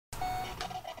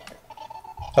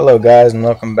Hello guys, and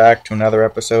welcome back to another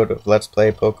episode of Let's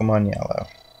Play Pokemon Yellow.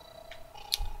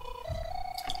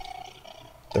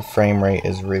 The frame rate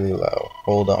is really low.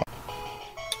 Hold on.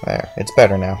 There, it's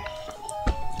better now.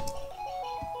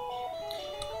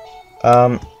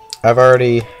 I've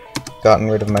already gotten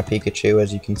rid of my Pikachu,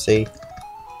 as you can see.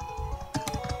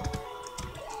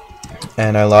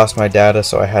 And I lost my data,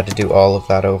 so I had to do all of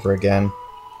that over again.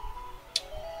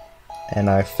 And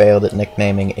I failed at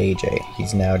nicknaming AJ.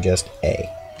 He's now just A.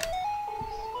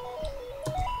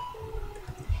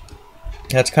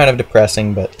 That's kind of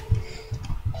depressing, but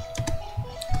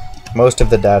most of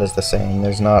the data is the same.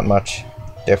 There's not much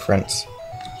difference.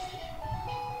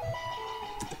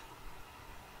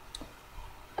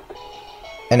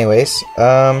 Anyways,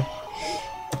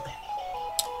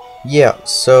 yeah,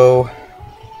 so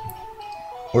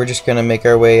we're just gonna make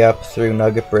our way up through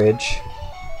Nugget Bridge.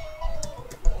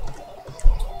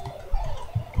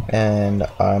 And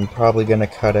I'm probably gonna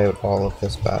cut out all of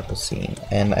this battle scene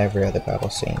and every other battle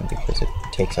scene because it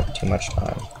takes up too much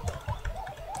time.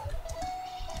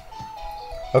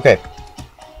 Okay.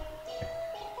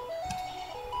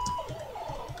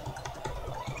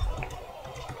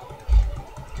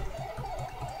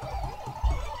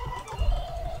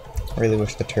 I really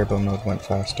wish the turbo mode went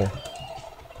faster.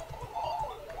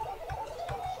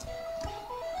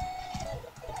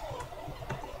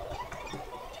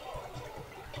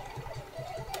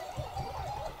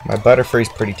 My Butterfree's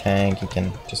pretty tank, he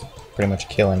can just pretty much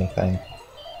kill anything.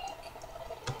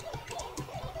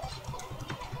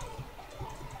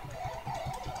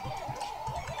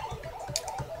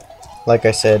 Like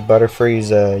I said,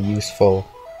 Butterfree's a useful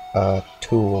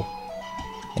tool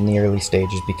in the early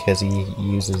stages because he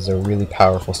uses a really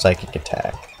powerful psychic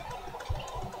attack,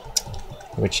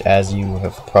 which, as you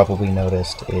have probably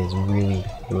noticed, is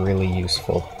really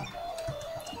useful.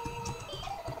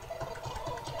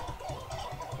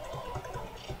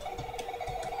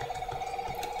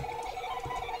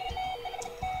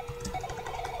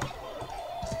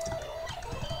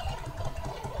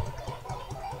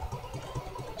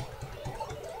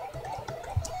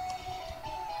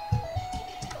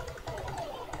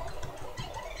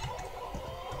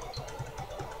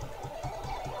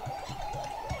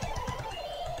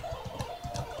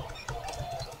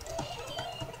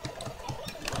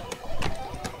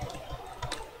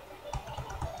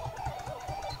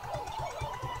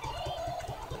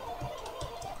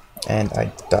 And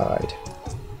I died.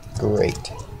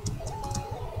 Great.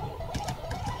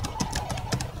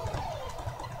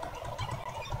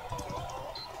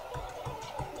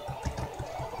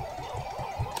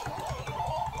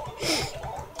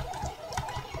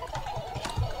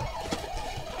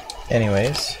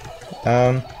 Anyways,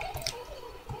 yeah,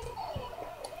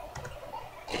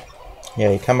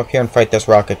 you come up here and fight this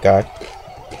rocket guy.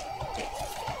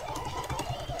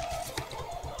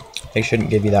 He shouldn't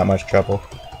give you that much trouble.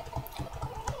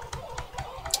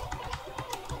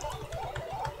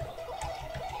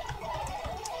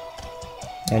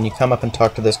 And you come up and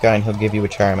talk to this guy and he'll give you a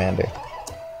Charmander.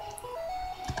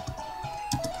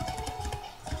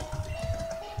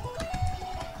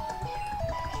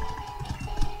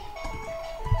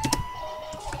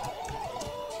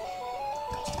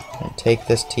 And take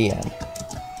this TM.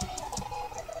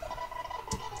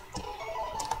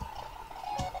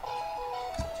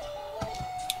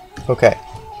 Okay.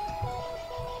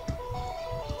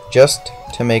 Just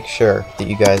to make sure that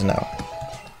you guys know,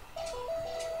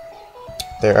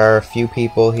 there are a few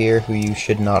people here who you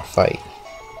should not fight.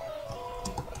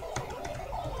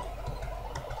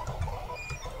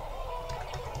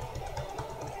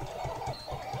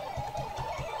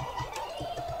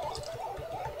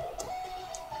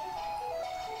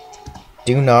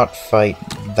 Do not fight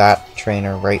that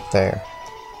trainer right there.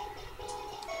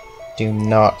 Do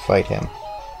not fight him.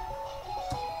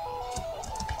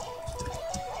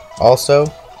 Also,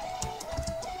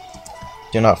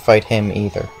 do not fight him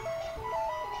either.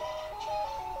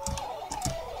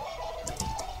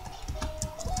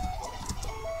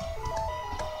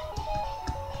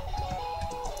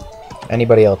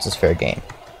 Anybody else is fair game.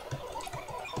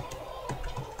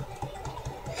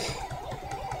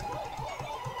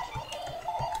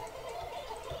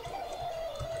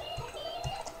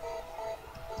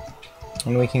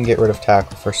 And we can get rid of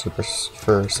tackle for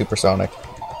supersonic.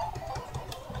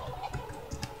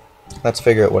 Let's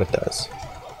figure out what it does.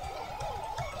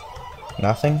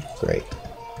 Nothing? Great.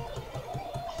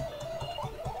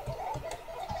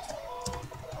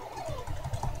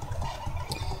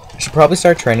 I should probably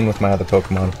start training with my other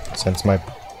Pokemon, since my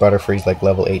Butterfree's like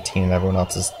level 18 and everyone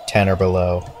else is 10 or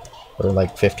below. Or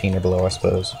like 15 or below, I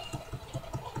suppose.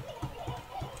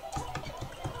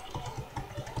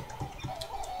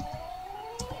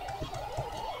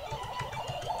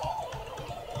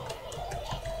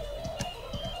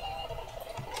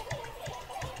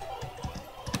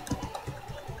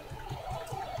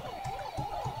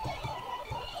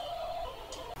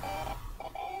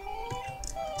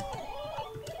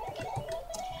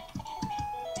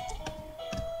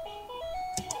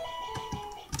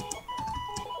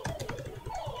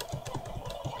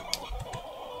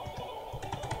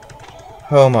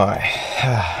 Oh my.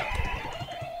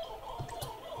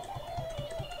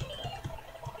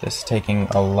 This is taking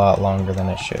a lot longer than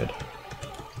it should.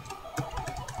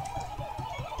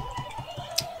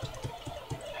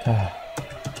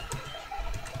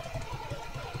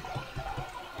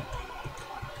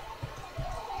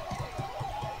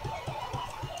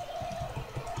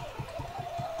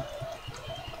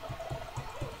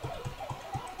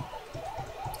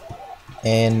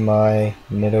 And my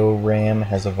Nidoram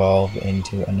has evolved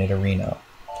into a Nidorino.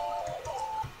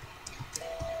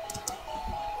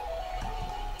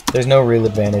 There's no real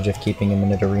advantage of keeping him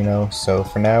a Nidorino, so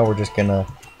for now we're just gonna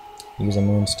use a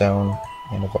Moonstone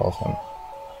and evolve him.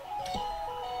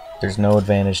 There's no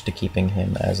advantage to keeping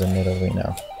him as a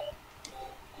Nidorino.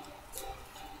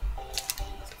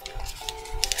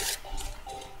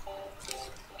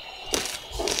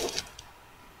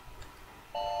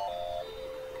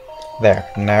 There,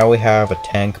 now we have a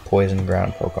tank poison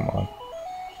ground Pokemon.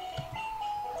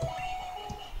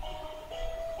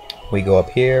 We go up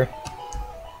here.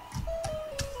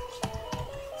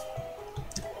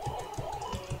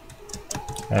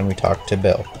 And we talk to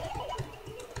Bill.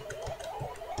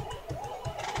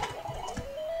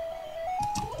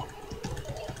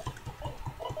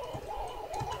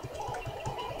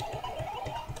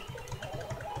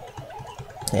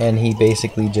 And he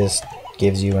basically just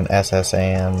gives you an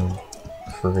SSN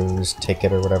cruise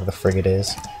ticket or whatever the frig it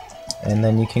is. And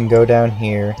then you can go down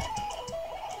here,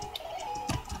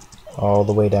 all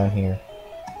the way down here,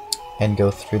 and go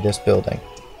through this building.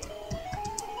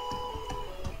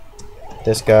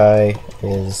 This guy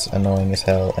is annoying as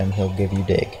hell and he'll give you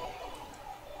dig.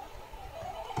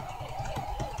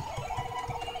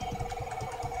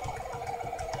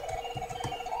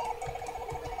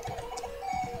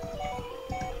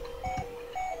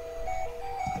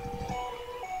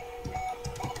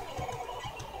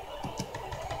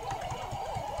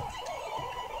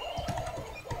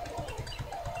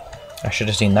 I should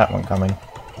have seen that one coming.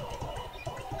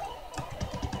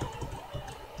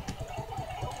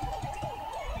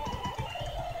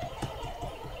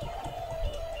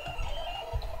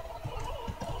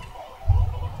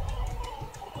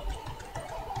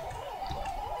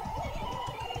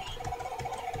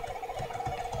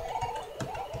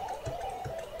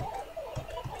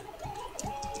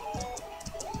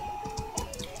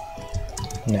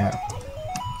 Now,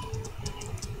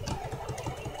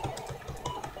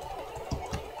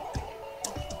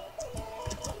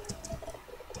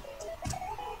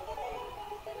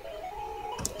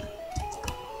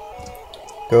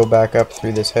 go back up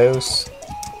through this house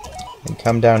and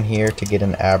come down here to get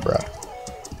an Abra.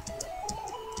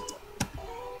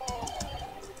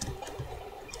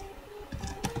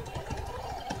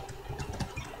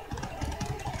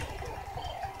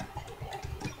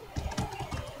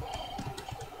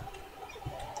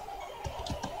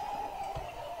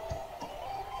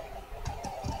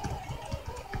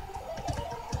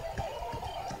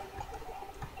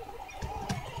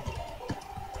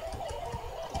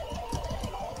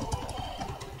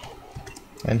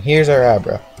 And here's our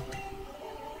Abra.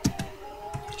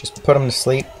 Just put him to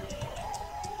sleep,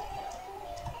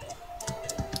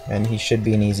 and he should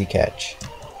be an easy catch.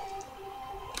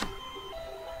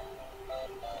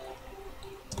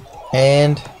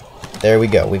 And there we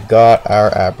go, we've got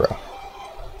our Abra.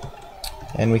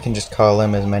 And we can just call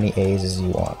him as many A's as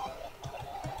you want.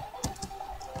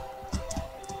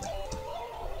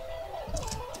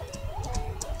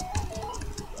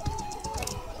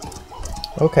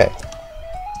 Okay.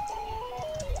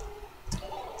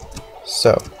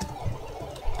 So,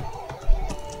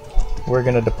 we're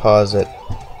going to deposit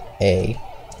A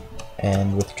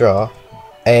and withdraw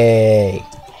A.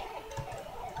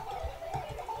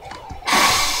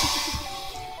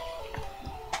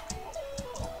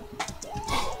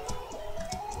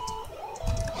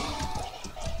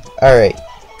 Alright,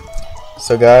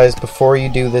 so guys, before you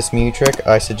do this Mew trick,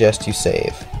 I suggest you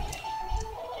save.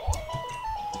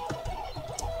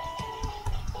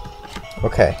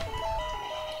 Okay.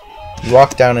 You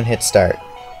walk down and hit start.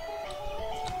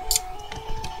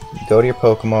 You go to your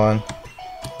Pokemon,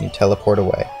 and you teleport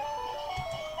away.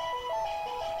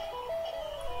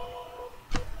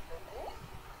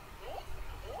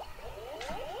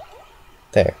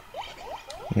 There.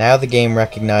 Now the game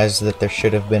recognizes that there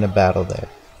should have been a battle there.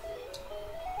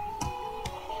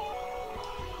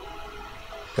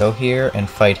 Go here and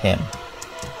fight him.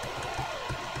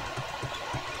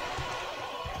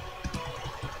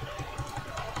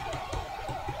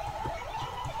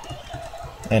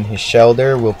 And his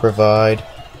shelter will provide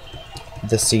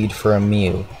the seed for a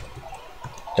Mew.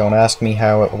 Don't ask me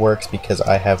how it works because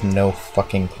I have no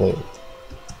fucking clue.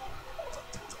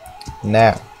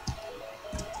 Now,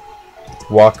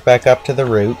 walk back up to the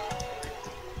root.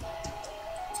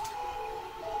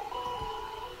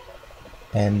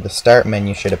 And the start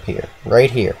menu should appear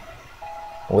right here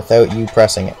without you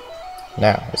pressing it.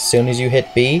 Now, as soon as you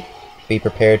hit B, be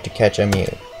prepared to catch a Mew.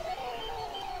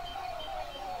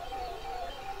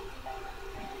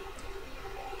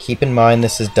 Keep in mind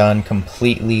this is done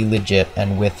completely legit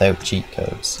and without cheat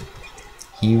codes.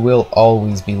 He will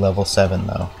always be level 7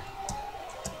 though.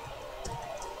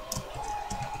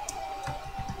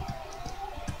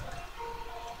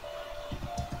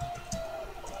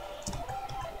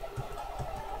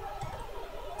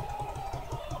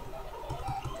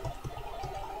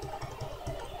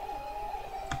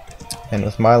 And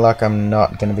with my luck, I'm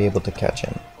not going to be able to catch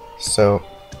him. So,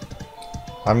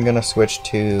 I'm going to switch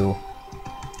to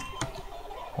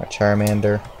my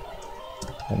Charmander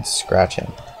and scratch him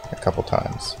a couple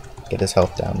times. Get his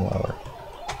health down lower.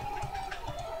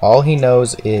 All he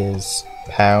knows is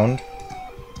pound.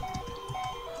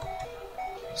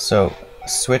 So,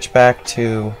 switch back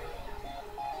to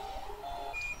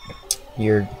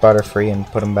your Butterfree and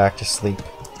put him back to sleep.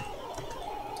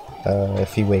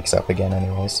 If he wakes up again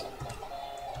anyways.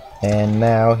 And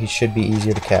now he should be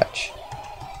easier to catch.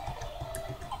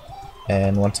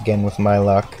 And once again with my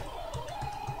luck,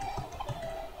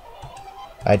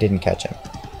 I didn't catch him.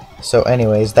 So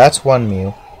anyways, that's one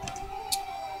Mew.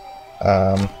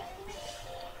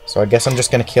 So I guess I'm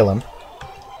just gonna kill him.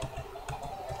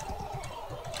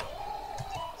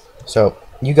 So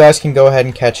you guys can go ahead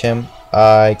and catch him.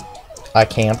 I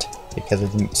can't because I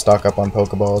didn't stock up on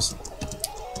Pokeballs.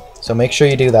 So make sure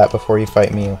you do that before you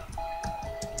fight Mew.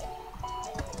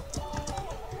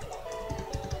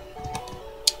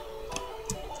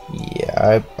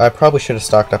 Yeah, I probably should have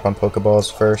stocked up on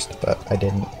Pokeballs first, but I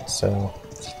didn't, so...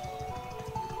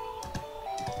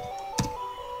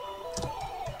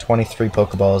 23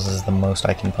 Pokeballs is the most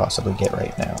I can possibly get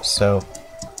right now, so...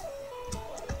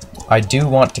 I do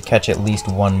want to catch at least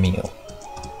one Mew.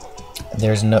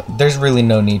 There's really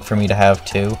no need for me to have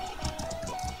two.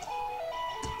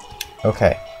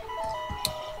 Okay.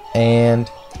 And...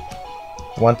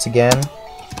 once again,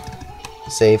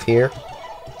 save here.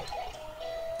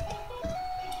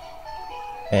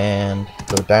 And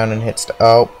go down and hit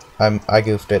oh, I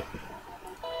goofed it.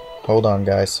 Hold on,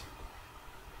 guys.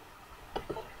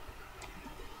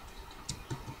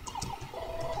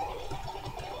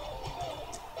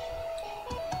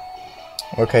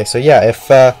 Okay, so yeah,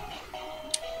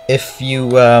 if you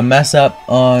mess up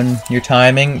on your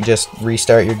timing, just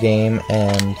restart your game,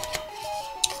 and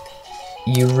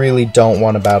you really don't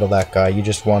want to battle that guy. You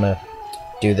just want to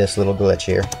do this little glitch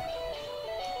here.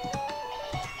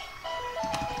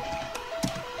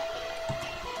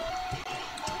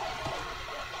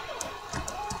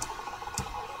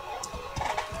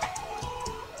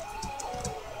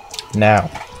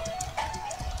 Now,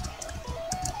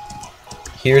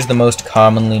 here's the most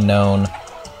commonly known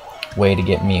way to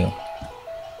get Mew.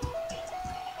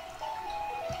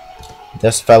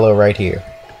 This fellow right here.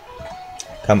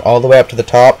 Come all the way up to the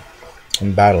top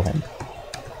and battle him.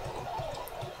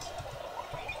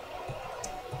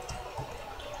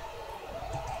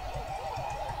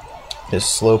 His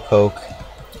Slowpoke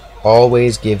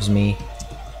always gives me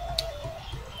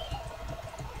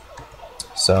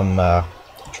some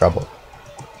trouble.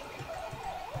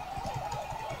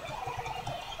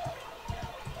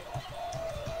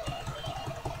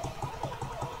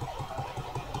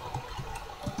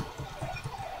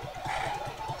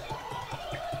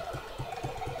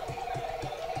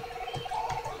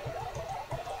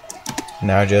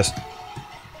 Now just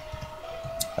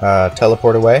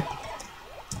teleport away.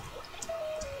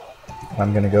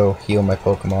 I'm gonna go heal my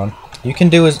Pokemon. You can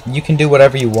do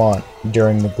whatever you want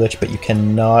during the glitch, but you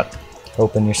cannot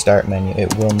open your start menu.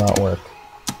 It will not work.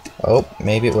 Oh,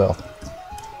 maybe it will.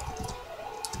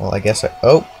 Well, I guess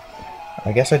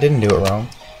I didn't do it wrong.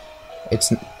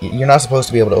 You're not supposed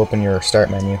to be able to open your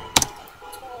start menu.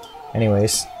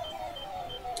 Anyways,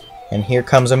 and here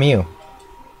comes a Mew.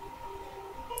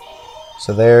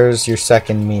 So there's your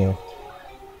second Mew.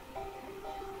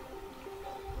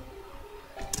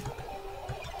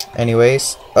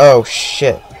 Anyways, oh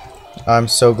shit. I'm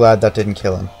so glad that didn't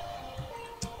kill him.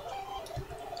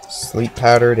 Sleep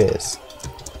powder it is.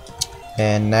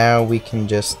 And now we can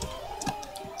just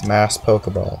mass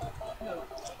Pokeball.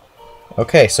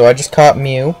 Okay, so I just caught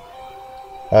Mew.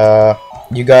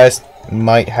 You guys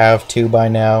might have two by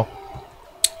now.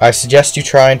 I suggest you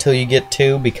try until you get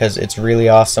two because it's really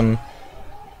awesome.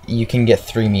 You can get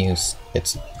 3 Mews.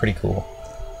 It's pretty cool.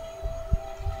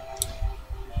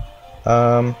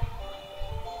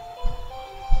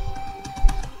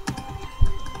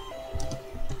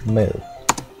 Moo.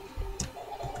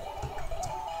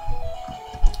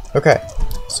 Okay,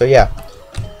 so yeah,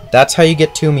 that's how you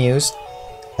get 2 Mews.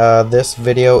 This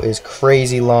video is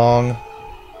crazy long.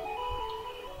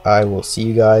 I will see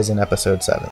you guys in episode 7.